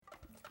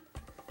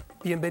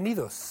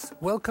Bienvenidos.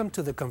 Welcome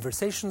to the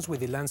Conversations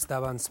with Ilan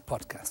Stavans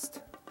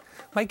podcast.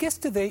 My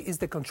guest today is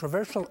the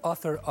controversial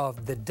author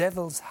of The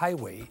Devil's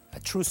Highway, a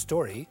true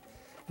story,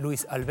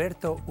 Luis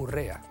Alberto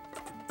Urrea.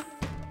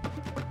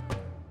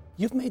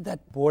 You've made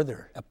that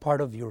border a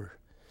part of your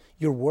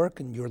work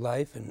and your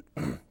life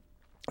and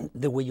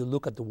the way you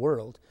look at the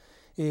world.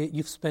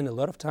 You've spent a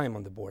lot of time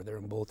on the border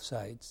on both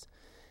sides.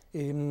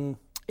 And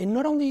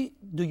not only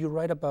do you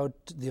write about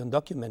the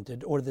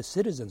undocumented or the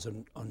citizens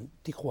on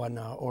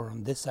Tijuana or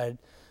on this side,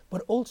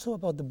 but also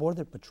about the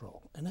Border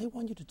Patrol. And I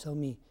want you to tell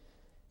me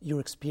your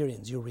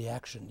experience, your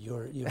reaction,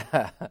 your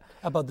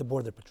about the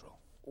Border Patrol.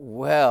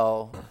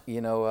 Well,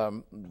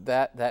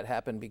 that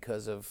happened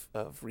because of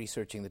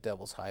researching the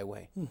Devil's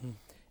Highway. Mm-hmm.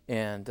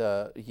 And,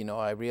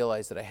 I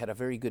realized that I had a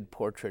very good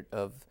portrait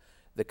of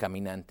the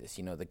caminantes,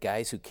 the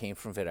guys who came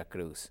from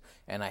Veracruz.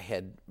 And I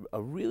had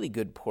a really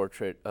good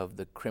portrait of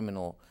the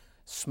criminal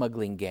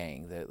smuggling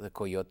gang, the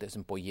coyotes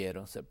and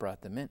polleros that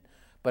brought them in.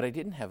 But I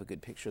didn't have a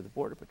good picture of the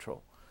Border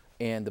Patrol.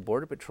 And the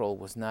Border Patrol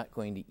was not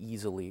going to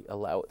easily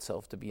allow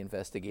itself to be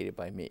investigated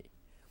by me.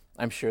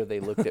 I'm sure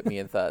they looked at me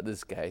and thought,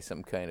 this guy's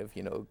some kind of,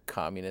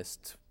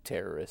 communist,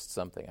 terrorist,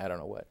 something, I don't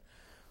know what.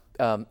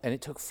 And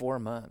it took 4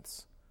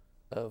 months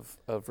of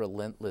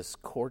relentless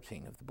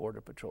courting of the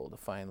Border Patrol to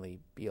finally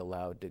be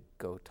allowed to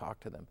go talk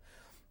to them.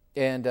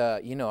 And,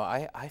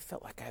 I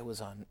felt like I was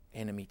on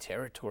enemy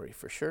territory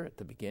for sure at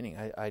the beginning.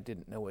 I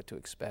didn't know what to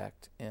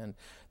expect, and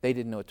they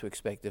didn't know what to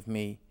expect of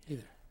me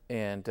either.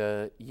 And,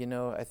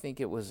 I think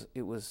it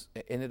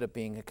ended up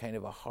being a kind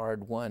of a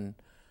hard-won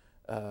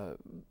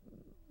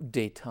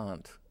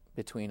détente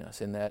between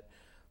us in that,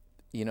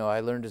 I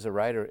learned as a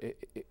writer,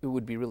 it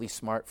would be really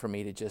smart for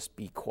me to just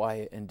be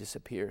quiet and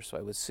disappear. So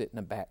I would sit in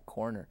a back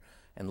corner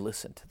and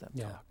listen to them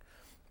talk.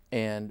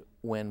 And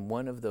when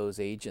one of those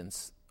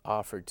agents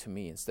offered to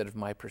me, instead of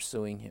my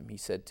pursuing him, he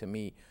said to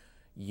me,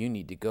 "You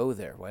need to go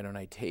there. Why don't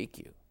I take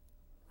you?"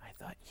 I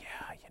thought,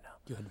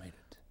 You had made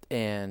it.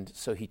 And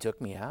so he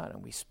took me out,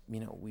 and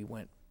we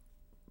went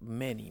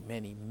many,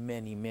 many,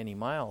 many, many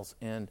miles.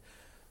 And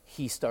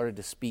he started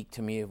to speak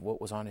to me of what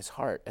was on his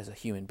heart as a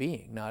human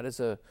being, not as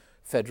a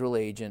federal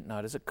agent,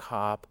 not as a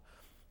cop,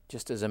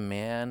 just as a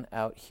man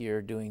out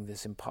here doing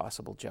this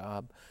impossible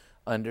job,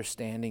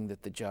 understanding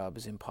that the job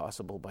is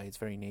impossible by its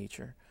very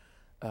nature.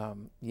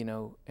 And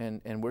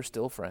we're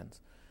still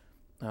friends.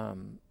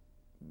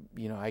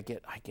 I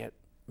get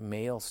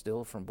mail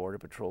still from Border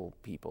Patrol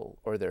people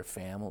or their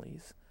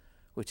families,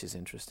 which is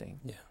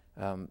interesting.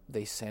 Yeah.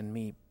 They send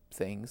me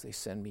things. They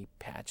send me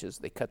patches.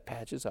 They cut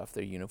patches off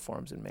their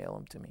uniforms and mail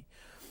them to me.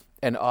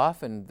 And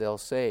often they'll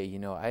say,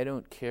 I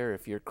don't care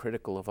if you're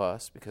critical of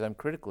us, because I'm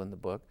critical in the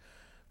book,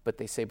 but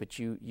they say, but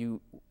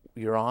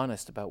you're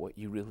honest about what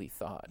you really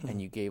thought, and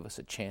you gave us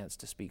a chance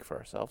to speak for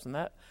ourselves. And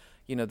that,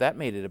 that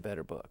made it a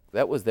better book.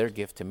 That was their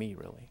gift to me,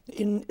 really.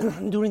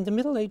 During the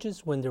Middle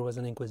Ages, when there was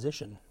an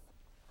Inquisition,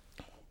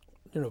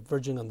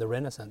 verging on the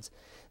Renaissance,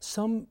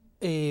 some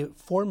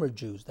former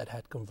Jews that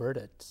had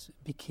converted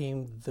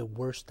became the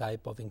worst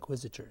type of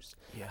inquisitors.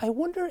 Yeah. I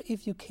wonder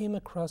if you came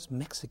across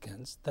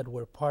Mexicans that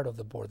were part of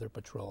the Border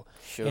Patrol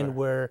and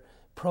were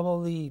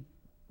probably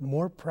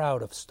more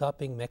proud of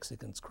stopping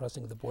Mexicans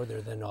crossing the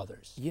border than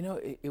others.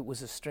 It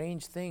was a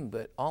strange thing,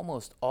 but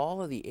almost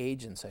all of the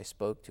agents I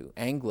spoke to,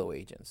 Anglo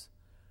agents,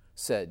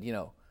 said,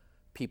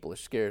 people are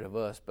scared of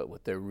us, but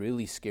what they're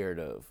really scared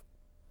of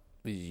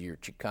is your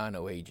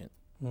Chicano agent.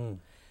 Mm.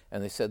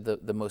 And they said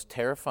the most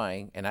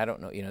terrifying, and I don't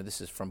know,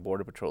 this is from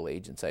Border Patrol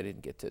agents. I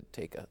didn't get to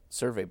take a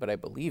survey, but I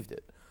believed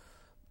it.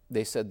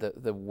 They said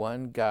that the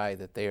one guy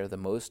that they are the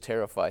most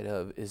terrified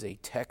of is a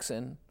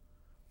Texan,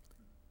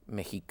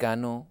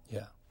 Mexicano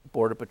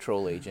Border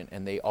Patrol agent,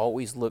 and they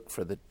always look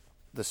for the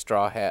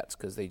straw hats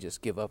because they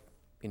just give up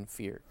in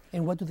fear.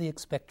 And what do they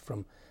expect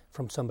from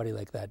somebody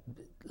like that?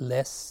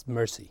 Less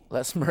mercy.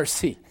 Less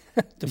mercy.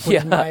 To put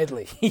it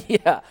mildly.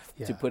 Yeah,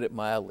 to put it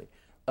mildly.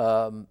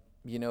 And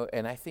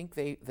I think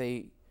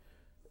the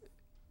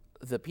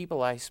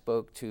people I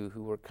spoke to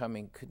who were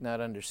coming could not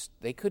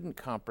they couldn't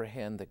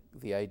comprehend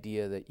the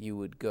idea that you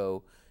would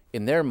go,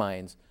 in their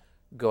minds,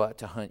 go out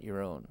to hunt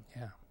your own.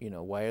 Yeah.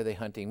 Why are they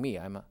hunting me?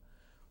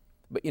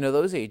 But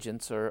those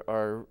agents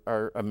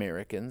are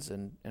Americans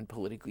and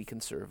politically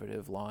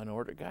conservative law and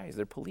order guys.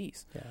 They're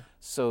police. Yeah.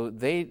 So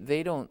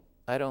they don't,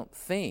 I don't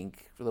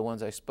think, for the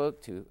ones I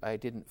spoke to, I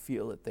didn't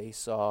feel that they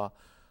saw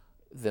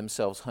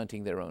themselves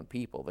hunting their own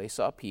people. They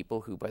saw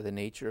people who, by the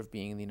nature of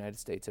being in the United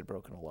States, had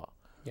broken a law.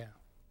 Yeah.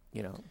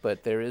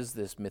 But there is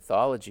this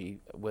mythology,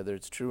 whether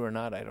it's true or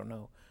not, I don't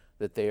know,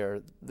 that they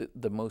are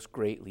the most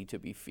greatly to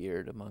be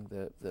feared among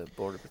the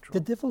Border Patrol. The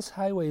Devil's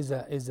Highway is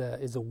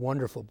a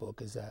wonderful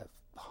book. Is a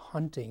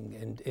hunting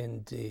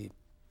and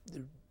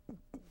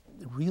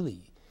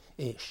really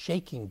a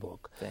shaking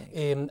book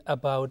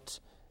about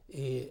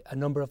a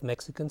number of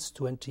Mexicans,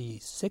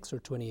 26 or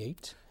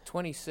 28.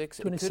 26.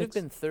 It could have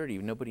been 30.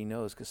 Nobody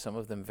knows because some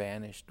of them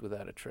vanished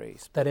without a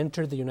trace. That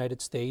entered the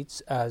United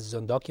States as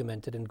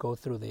undocumented and go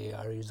through the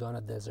Arizona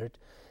desert,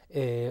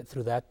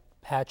 through that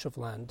patch of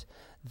land.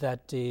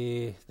 that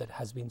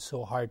has been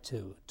so hard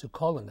to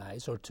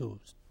colonize or to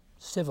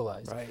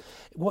civilize. Right.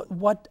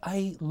 What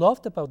I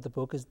loved about the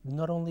book is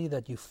not only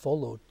that you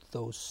followed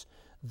those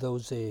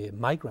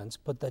migrants,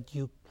 but that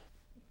you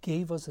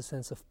gave us a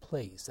sense of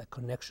place, a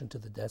connection to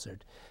the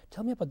desert.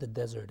 Tell me about the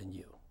desert and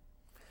you.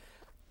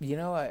 You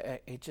know,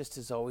 it just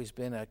has always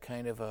been a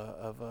kind of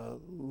a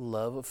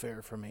love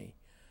affair for me.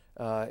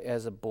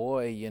 As a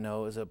boy, you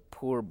know, as a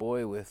poor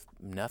boy with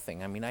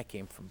nothing. I mean, I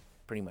came from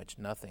pretty much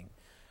nothing.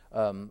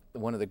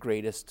 One of the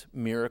greatest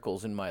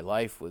miracles in my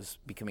life was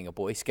becoming a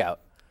Boy Scout.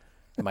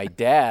 My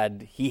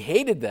dad, he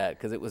hated that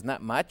because it was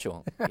not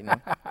macho, you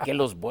know. Que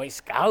los Boy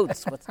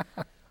Scouts.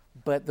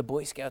 But the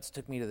Boy Scouts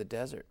took me to the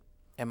desert.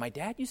 And my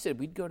dad used to say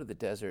we'd go to the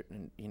desert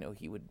and, you know,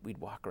 we'd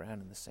walk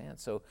around in the sand.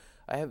 So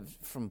I have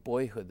from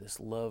boyhood this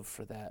love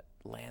for that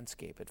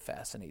landscape. It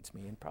fascinates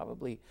me, and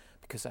probably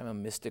because I'm a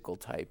mystical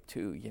type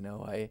too, you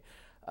know,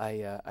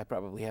 I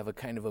probably have a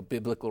kind of a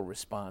biblical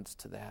response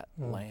to that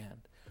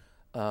land.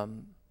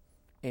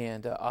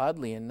 And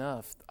oddly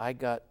enough, I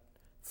got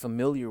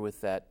familiar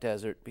with that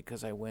desert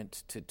because I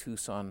went to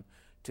Tucson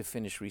to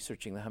finish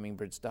researching the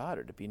hummingbird's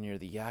daughter, to be near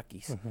the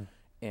Yaquis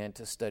and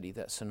to study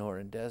that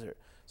Sonoran desert.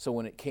 So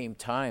when it came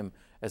time,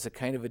 as a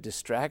kind of a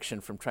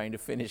distraction from trying to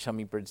finish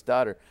Hummingbird's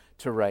Daughter,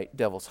 to write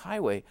Devil's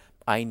Highway,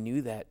 I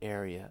knew that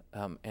area,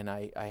 and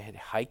I had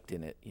hiked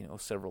in it, you know,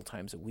 several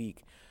times a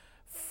week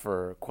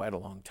for quite a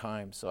long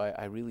time. So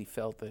I really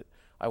felt that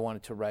I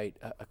wanted to write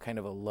a kind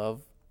of a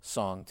love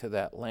song to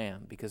that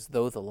land, because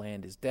though the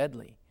land is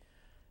deadly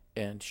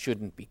and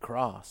shouldn't be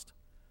crossed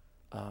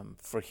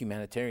for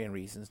humanitarian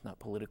reasons, not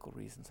political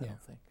reasons, I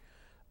don't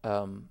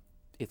think,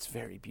 it's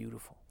very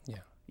beautiful.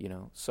 Yeah. You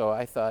know, so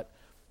I thought,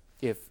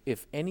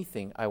 if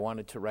anything, I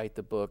wanted to write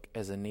the book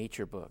as a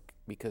nature book,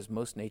 because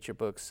most nature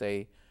books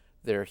say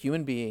there are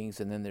human beings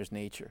and then there's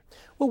nature.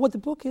 Well, what the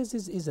book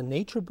is a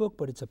nature book,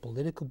 but it's a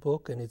political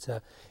book, and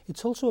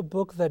it's also a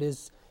book that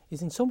is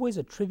in some ways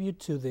a tribute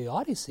to the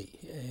Odyssey.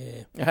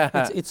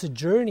 It's a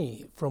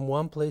journey from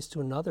one place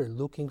to another,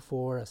 looking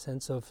for a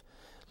sense of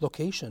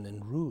location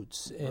and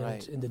roots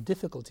and the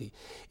difficulty.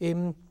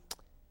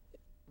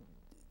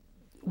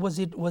 Was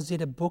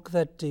it a book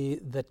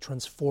that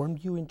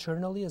transformed you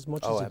internally as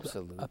much as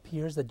absolutely. It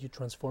appears that you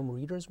transform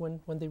readers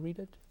when they read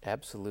it?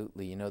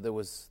 Absolutely. You know, there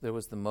was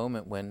the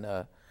moment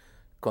when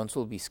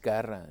Consul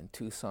Vizcarra in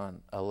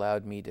Tucson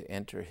allowed me to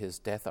enter his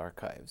death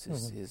archives,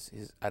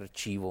 his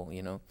archivo,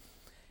 you know,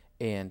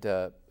 and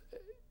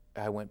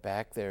I went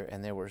back there,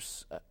 and there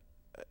was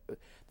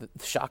the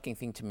shocking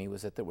thing to me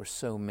was that there were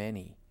so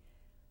many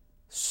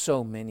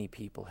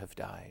people have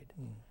died.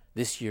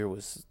 This year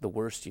was the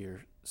worst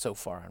year so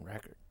far on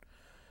record.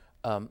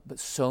 But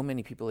so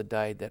many people had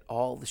died that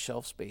all the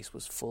shelf space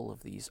was full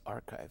of these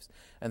archives,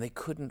 and they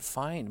couldn't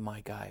find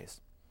my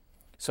guys.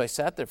 So I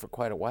sat there for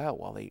quite a while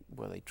while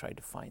they tried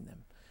to find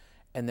them.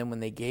 And then when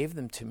they gave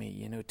them to me,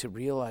 you know, to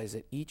realize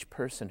that each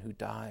person who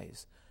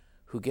dies,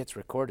 who gets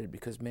recorded,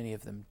 because many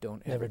of them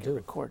don't ever get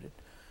recorded,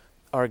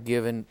 are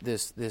given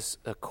this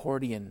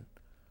accordion,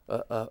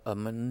 a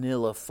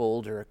manila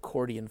folder,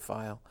 accordion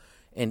file,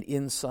 and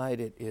inside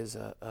it is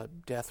a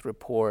death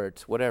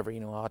report, whatever, you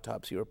know,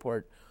 autopsy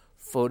report,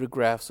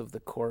 photographs of the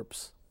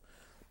corpse,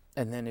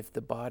 and then if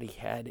the body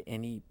had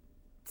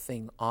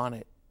anything on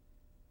it,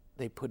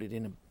 they put it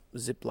in a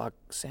Ziploc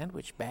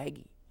sandwich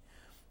baggie.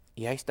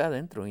 Y ahí está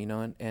dentro, you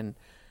know, and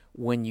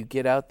when you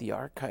get out the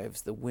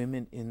archives, the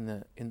women in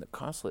the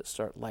consulate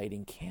start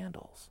lighting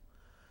candles.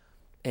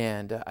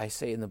 And I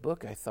say in the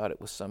book, I thought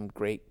it was some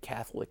great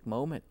Catholic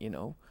moment, you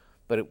know,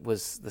 but it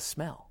was the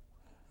smell.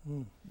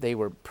 They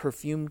were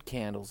perfumed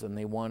candles, and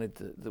they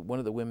wanted one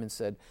of the women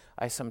said,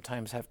 I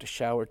sometimes have to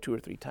shower 2 or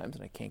 3 times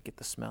and I can't get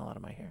the smell out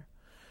of my hair.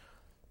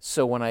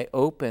 So when I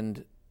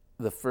opened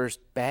the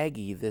first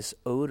baggie, this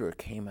odor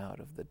came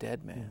out of the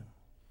dead man.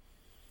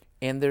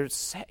 And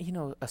there's, you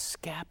know, a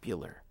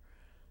scapular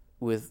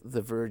with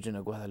the Virgin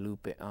of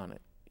Guadalupe on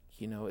it.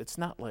 You know, it's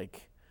not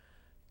like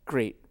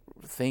great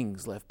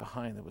things left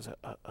behind. There was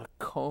a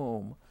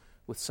comb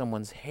with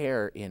someone's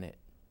hair in it.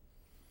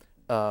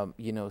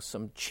 You know,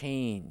 some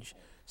change.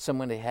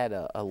 Someone had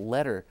a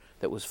letter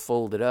that was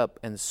folded up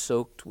and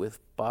soaked with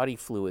body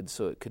fluid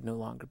so it could no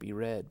longer be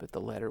read, but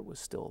the letter was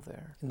still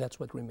there. And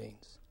that's what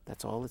remains.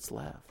 That's all that's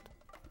left.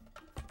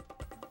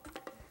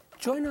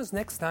 Join us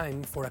next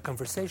time for a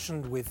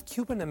conversation with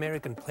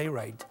Cuban-American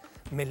playwright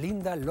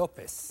Melinda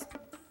Lopez.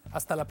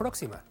 Hasta la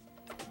próxima.